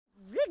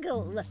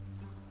wiggle.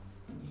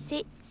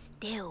 Sit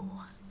still.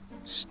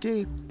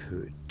 Stay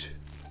put.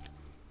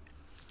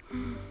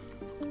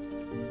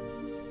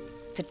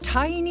 The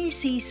tiny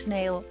sea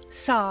snail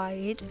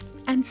sighed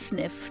and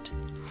sniffed.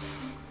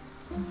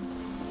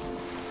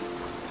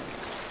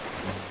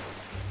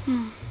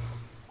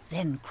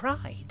 Then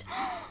cried.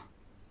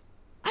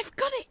 I've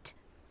got it.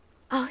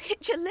 I'll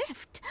hitch a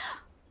lift.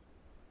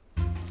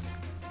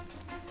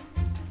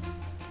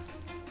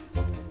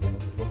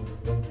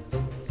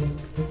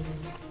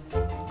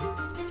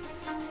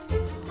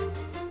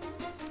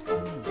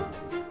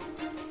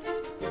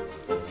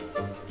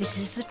 This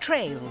is the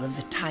trail of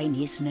the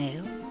tiny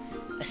snail,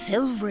 a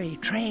silvery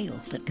trail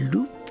that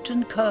looped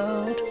and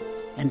curled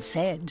and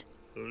said,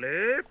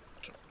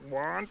 Lift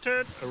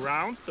wanted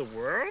around the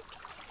world?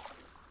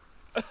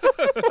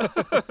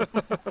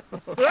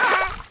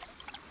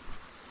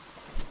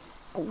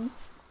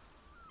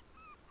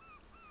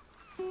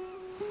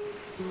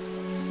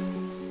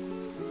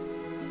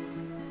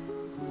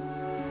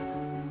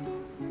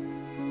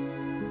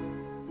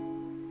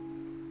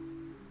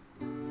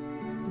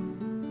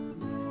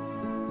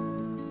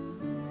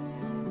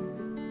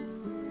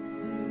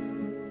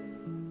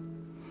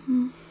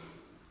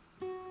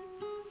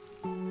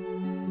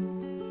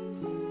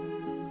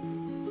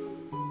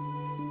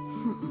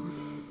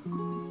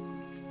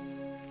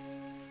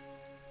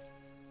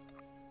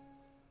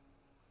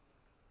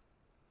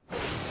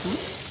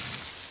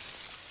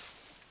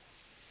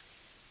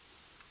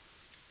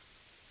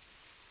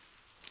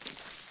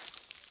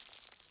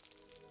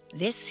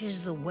 This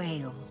is the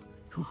whale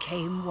who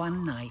came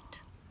one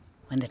night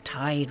when the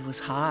tide was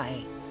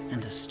high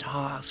and the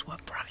stars were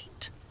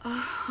bright. A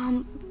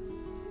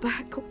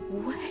humpback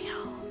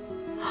whale.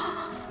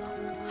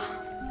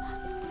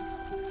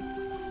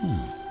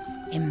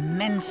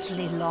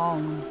 Immensely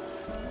long,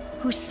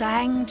 who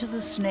sang to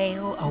the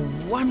snail a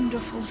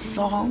wonderful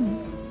song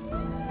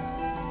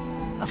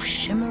of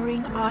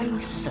shimmering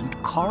ice and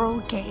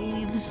coral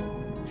caves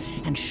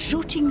and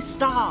shooting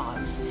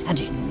stars and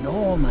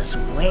enormous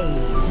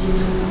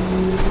waves.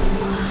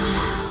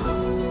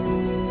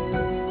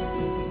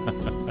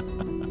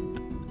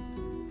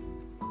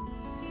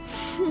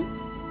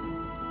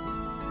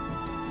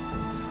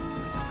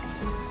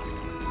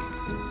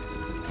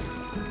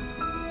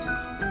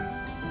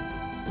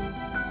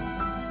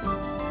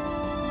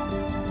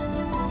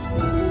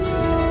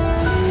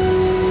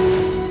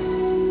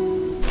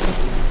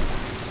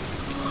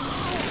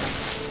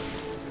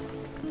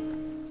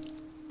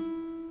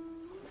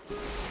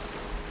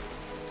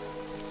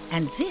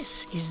 And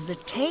this is the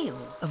tail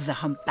of the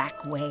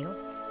humpback whale.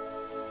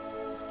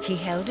 He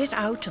held it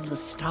out on the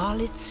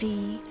starlit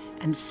sea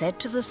and said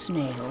to the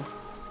snail,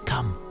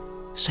 Come,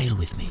 sail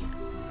with me.